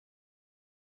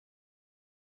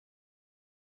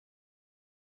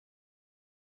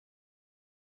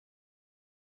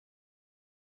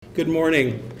Good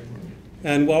morning,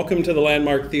 and welcome to the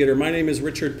Landmark Theater. My name is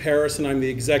Richard Paris, and I'm the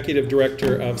Executive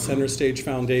Director of CenterStage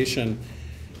Foundation.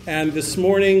 And this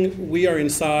morning, we are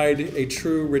inside a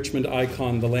true Richmond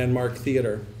icon, the Landmark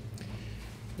Theater.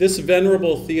 This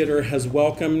venerable theater has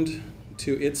welcomed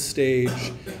to its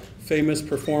stage famous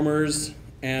performers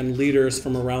and leaders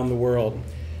from around the world.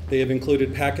 They have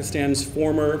included Pakistan's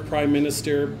former Prime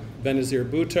Minister, Benazir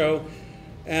Bhutto,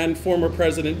 and former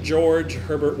President George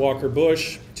Herbert Walker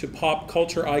Bush, to pop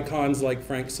culture icons like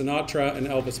Frank Sinatra and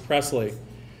Elvis Presley.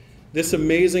 This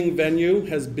amazing venue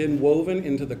has been woven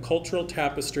into the cultural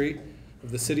tapestry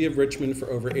of the city of Richmond for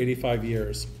over 85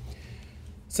 years.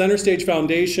 CenterStage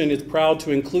Foundation is proud to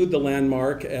include the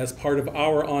Landmark as part of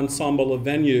our ensemble of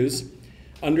venues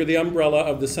under the umbrella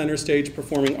of the CenterStage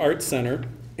Performing Arts Center,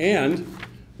 and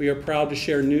we are proud to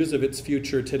share news of its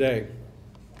future today.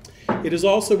 It is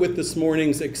also with this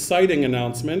morning's exciting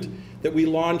announcement that we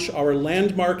launch our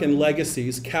Landmark and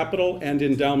Legacies Capital and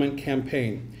Endowment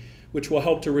Campaign, which will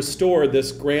help to restore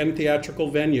this grand theatrical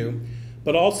venue,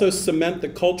 but also cement the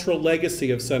cultural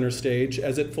legacy of CenterStage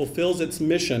as it fulfills its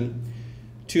mission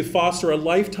to foster a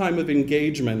lifetime of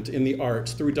engagement in the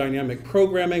arts through dynamic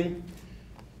programming,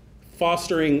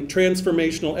 fostering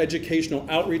transformational educational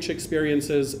outreach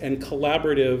experiences, and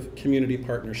collaborative community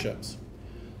partnerships.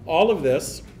 All of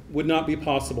this would not be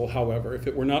possible, however, if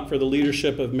it were not for the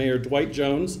leadership of Mayor Dwight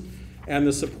Jones and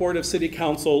the support of City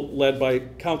Council led by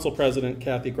Council President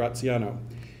Kathy Graziano.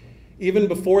 Even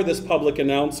before this public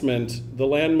announcement, the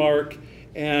Landmark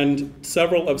and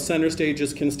several of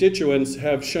CenterStage's constituents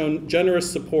have shown generous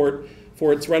support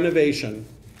for its renovation,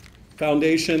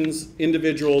 foundations,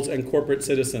 individuals, and corporate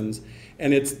citizens.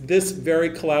 And it's this very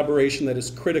collaboration that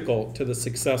is critical to the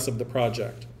success of the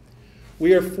project.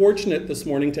 We are fortunate this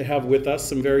morning to have with us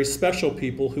some very special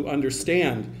people who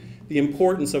understand the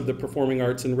importance of the performing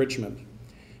arts in Richmond.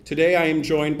 Today I am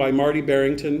joined by Marty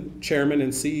Barrington, Chairman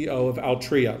and CEO of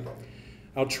Altria.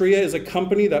 Altria is a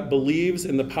company that believes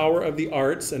in the power of the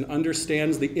arts and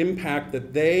understands the impact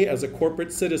that they, as a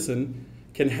corporate citizen,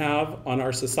 can have on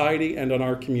our society and on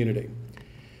our community.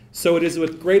 So it is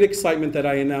with great excitement that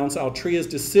I announce Altria's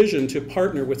decision to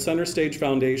partner with CenterStage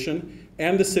Foundation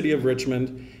and the City of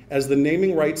Richmond as the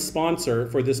naming rights sponsor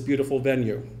for this beautiful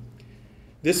venue.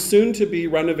 This soon-to-be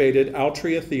renovated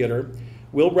Altria Theater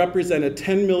will represent a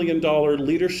 $10 million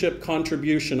leadership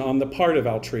contribution on the part of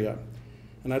Altria.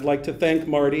 And I'd like to thank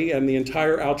Marty and the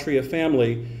entire Altria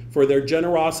family for their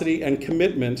generosity and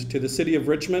commitment to the City of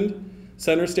Richmond,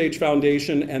 CenterStage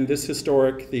Foundation, and this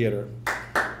historic theater.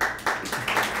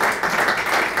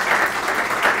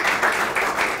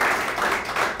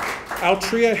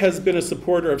 Altria has been a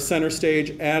supporter of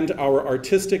CenterStage and our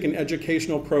artistic and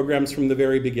educational programs from the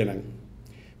very beginning.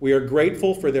 We are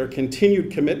grateful for their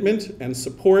continued commitment and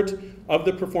support of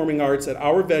the performing arts at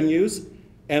our venues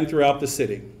and throughout the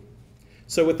city.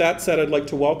 So with that said, I'd like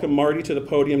to welcome Marty to the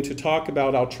podium to talk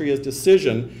about Altria's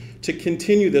decision to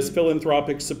continue this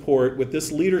philanthropic support with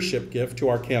this leadership gift to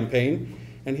our campaign,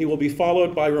 and he will be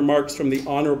followed by remarks from the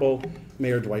Honorable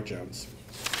Mayor Dwight Jones.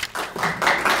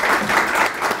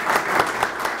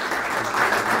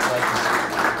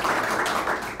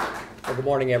 Well, good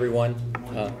morning, everyone.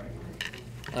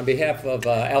 On behalf of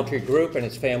Altria Group and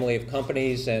its family of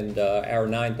companies and our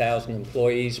 9,000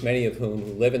 employees, many of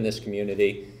whom live in this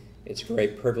community, it's a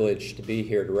great privilege to be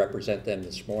here to represent them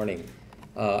this morning.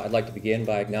 I'd like to begin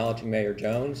by acknowledging Mayor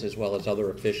Jones, as well as other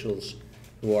officials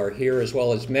who are here, as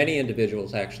well as many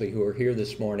individuals actually who are here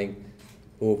this morning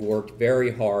who have worked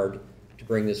very hard to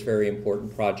bring this very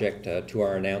important project to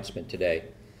our announcement today.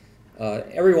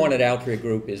 Everyone at Altria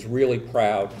Group is really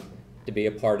proud to be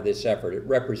a part of this effort. It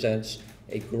represents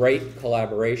a great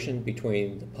collaboration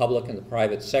between the public and the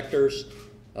private sectors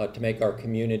to make our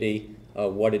community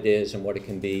what it is and what it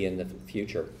can be in the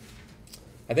future.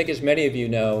 I think as many of you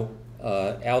know,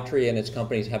 Altria and its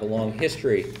companies have a long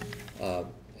history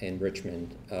in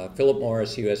Richmond. Philip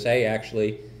Morris USA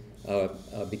actually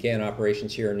began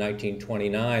operations here in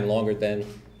 1929, longer than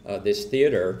this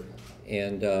theater,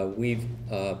 and we've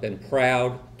been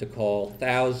proud to call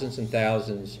thousands and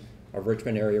thousands of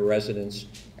Richmond area residents,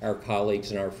 our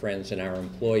colleagues and our friends and our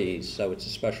employees, so it's a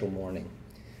special morning.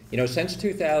 You know, since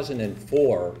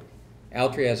 2004,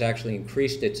 Altria has actually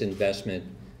increased its investment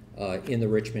in the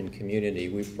Richmond community.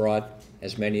 We've brought,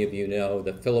 as many of you know,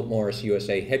 the Philip Morris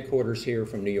USA headquarters here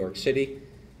from New York City.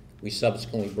 We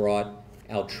subsequently brought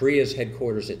Altria's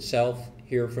headquarters itself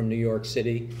here from New York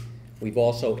City. We've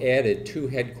also added 2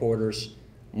 headquarters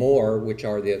more, which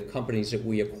are the companies that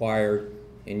we acquired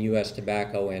in U.S.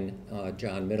 Tobacco and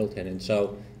John Middleton. And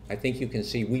so I think you can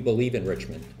see we believe in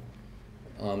Richmond.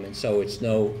 And so it's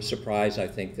no surprise, I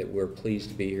think, that we're pleased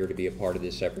to be here to be a part of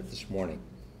this effort this morning.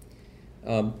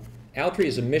 Altria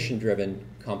is a mission-driven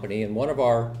company, and one of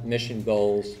our mission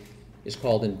goals is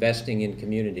called investing in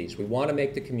communities. We want to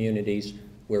make the communities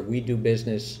where we do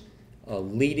business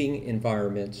leading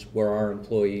environments where our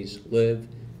employees live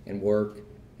and work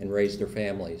and raise their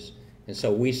families. And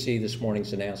so we see this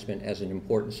morning's announcement as an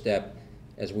important step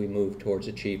as we move towards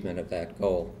achievement of that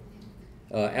goal.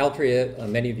 Altria,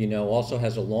 many of you know, also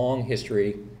has a long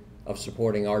history of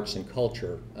supporting arts and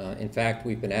culture. In fact,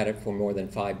 we've been at it for more than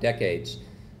 5 decades.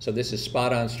 So this is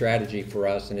spot-on strategy for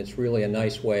us, and it's really a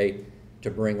nice way to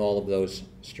bring all of those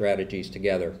strategies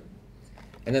together.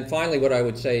 And then finally, what I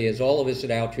would say is all of us at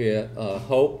Altria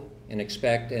hope and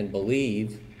expect and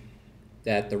believe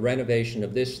that the renovation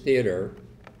of this theater,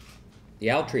 the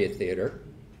Altria Theater,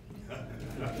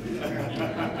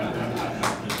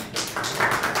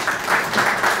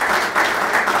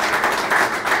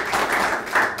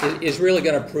 is really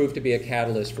going to prove to be a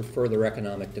catalyst for further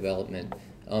economic development.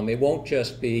 It won't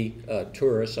just be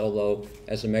tourists, although,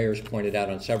 as the mayor's pointed out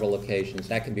on several occasions,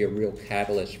 that can be a real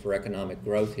catalyst for economic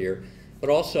growth here, but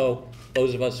also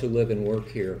those of us who live and work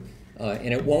here.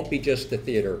 And it won't be just the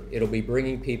theater. It'll be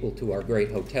bringing people to our great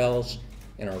hotels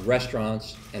and our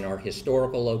restaurants and our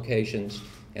historical locations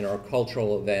and our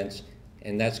cultural events,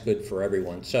 and that's good for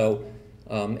everyone. So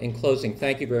in closing,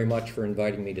 thank you very much for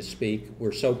inviting me to speak.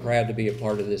 We're so proud to be a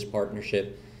part of this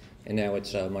partnership, and now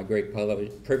it's my great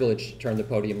privilege to turn the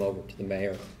podium over to the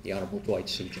mayor, the Honorable Dwight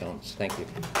C. Jones. Thank you.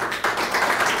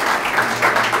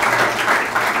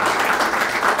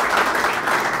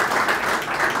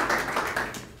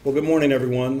 Well, good morning,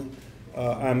 everyone.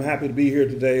 I'm happy to be here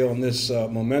today on this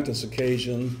momentous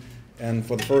occasion, and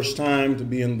for the first time to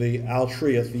be in the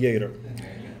Altria Theater.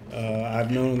 I've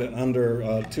known it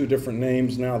under 2 different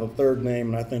names, now the 3rd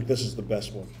name, and I think this is the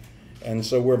best one. And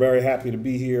so we're very happy to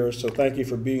be here. So thank you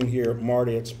for being here,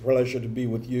 Marty. It's a pleasure to be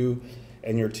with you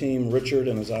and your team, Richard.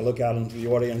 And as I look out into the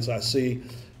audience, I see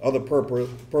other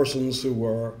persons who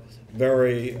were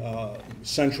very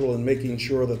central in making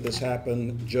sure that this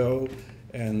happened. Joe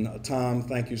and Tom,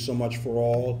 thank you so much for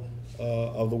all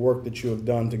of the work that you have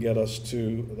done to get us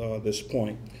to this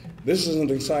point. This is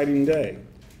an exciting day.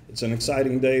 It's an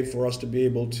exciting day for us to be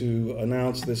able to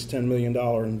announce this $10 million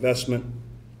investment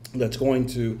that's going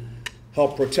to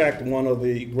help protect one of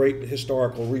the great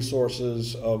historical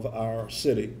resources of our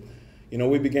city. You know,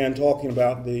 we began talking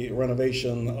about the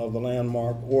renovation of the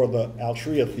landmark, or the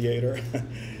Altria Theater,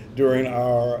 during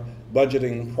our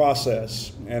budgeting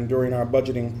process. And during our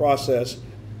budgeting process,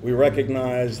 we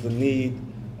recognized the need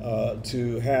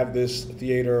to have this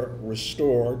theater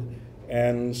restored.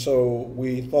 And so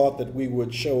we thought that we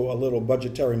would show a little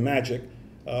budgetary magic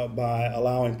by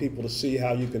allowing people to see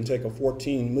how you can take a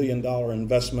 $14 million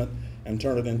investment and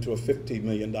turn it into a $50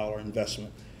 million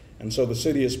investment. And so the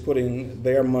city is putting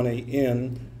their money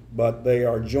in, but they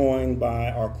are joined by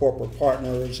our corporate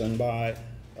partners and by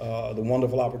the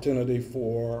wonderful opportunity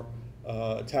for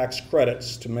tax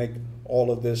credits to make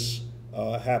all of this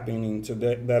happening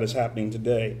today, that is happening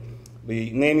today.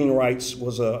 The naming rights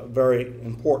was a very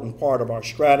important part of our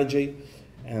strategy,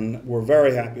 and we're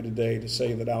very happy today to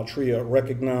say that Altria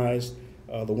recognized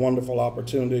the wonderful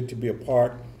opportunity to be a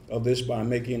part of this by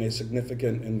making a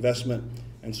significant investment.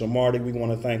 And so, Marty, we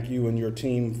want to thank you and your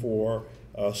team for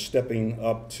stepping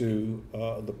up to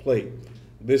the plate.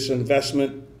 This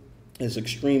investment is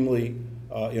extremely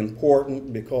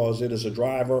important because it is a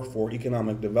driver for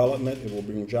economic development. It will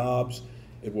bring jobs.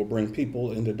 It will bring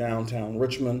people into downtown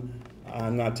Richmond.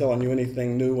 I'm not telling you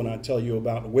anything new when I tell you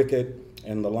about Wicked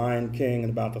and the Lion King and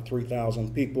about the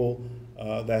 3,000 people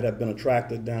that have been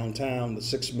attracted downtown, the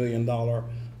 $6 million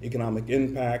economic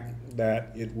impact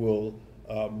that it will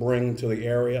bring to the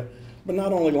area. But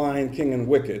not only Lion King and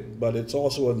Wicked, but it's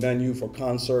also a venue for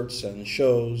concerts and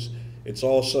shows. It's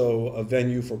also a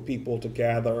venue for people to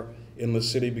gather in the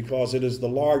city because it is the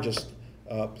largest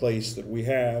place that we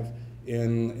have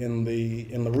in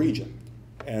the region.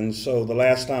 And so the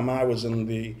last time I was in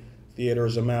the theater,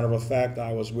 as a matter of fact,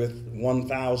 I was with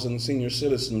 1,000 senior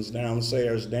citizens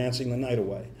downstairs dancing the night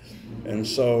away. And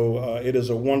so it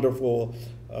is a wonderful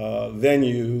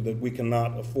venue that we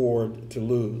cannot afford to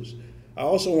lose. I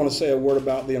also want to say a word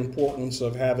about the importance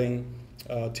of having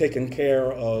taken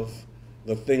care of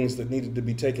the things that needed to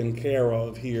be taken care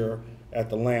of here at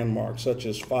the landmark, such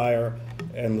as fire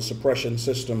and the suppression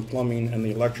system, plumbing and the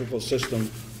electrical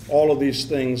system. All of these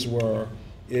things were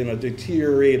in a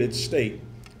deteriorated state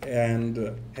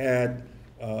and had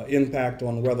impact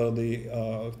on whether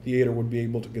the theater would be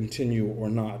able to continue or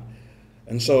not.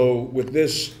 And so with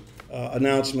this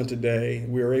announcement today,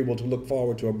 we are able to look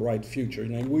forward to a bright future. You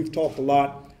know, we've talked a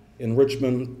lot in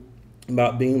Richmond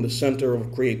about being the center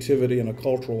of creativity and a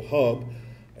cultural hub,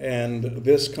 and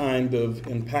this kind of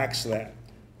impacts that.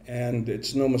 And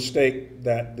it's no mistake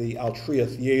that the Altria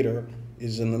Theater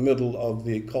is in the middle of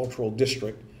the cultural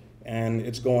district, and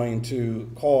it's going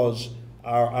to cause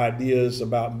our ideas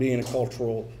about being a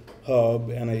cultural hub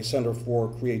and a center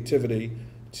for creativity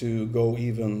to go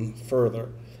even further.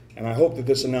 And I hope that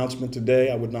this announcement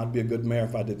today, I would not be a good mayor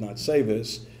if I did not say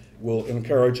this, will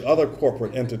encourage other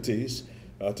corporate entities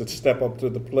to step up to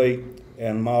the plate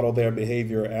and model their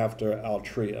behavior after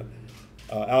Altria.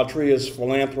 Altria's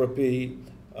philanthropy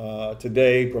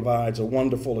today provides a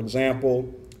wonderful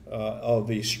example of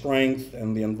the strength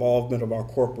and the involvement of our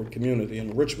corporate community.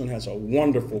 And Richmond has a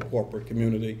wonderful corporate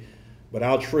community, but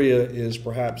Altria is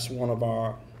perhaps one of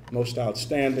our most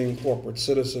outstanding corporate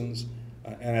citizens.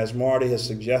 And as Marty has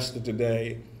suggested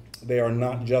today, they are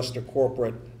not just a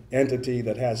corporate entity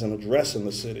that has an address in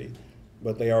the city,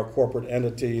 but they are a corporate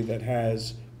entity that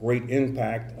has great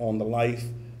impact on the life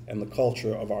and the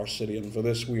culture of our city. And for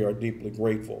this, we are deeply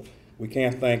grateful. We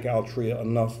can't thank Altria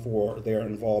enough for their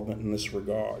involvement in this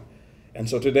regard. And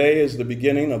so today is the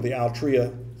beginning of the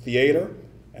Altria Theater,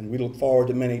 and we look forward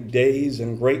to many days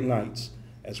and great nights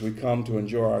as we come to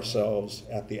enjoy ourselves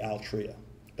at the Altria.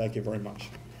 Thank you very much.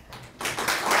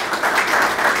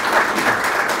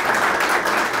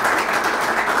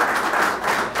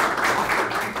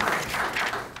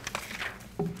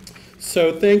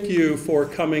 So thank you for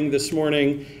coming this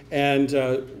morning, and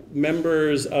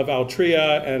members of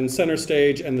Altria and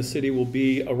CenterStage and the city will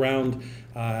be around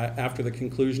after the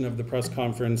conclusion of the press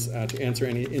conference to answer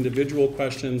any individual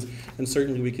questions, and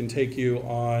certainly we can take you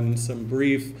on some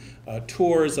brief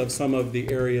tours of some of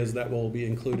the areas that will be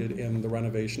included in the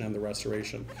renovation and the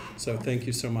restoration. So thank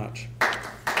you so much.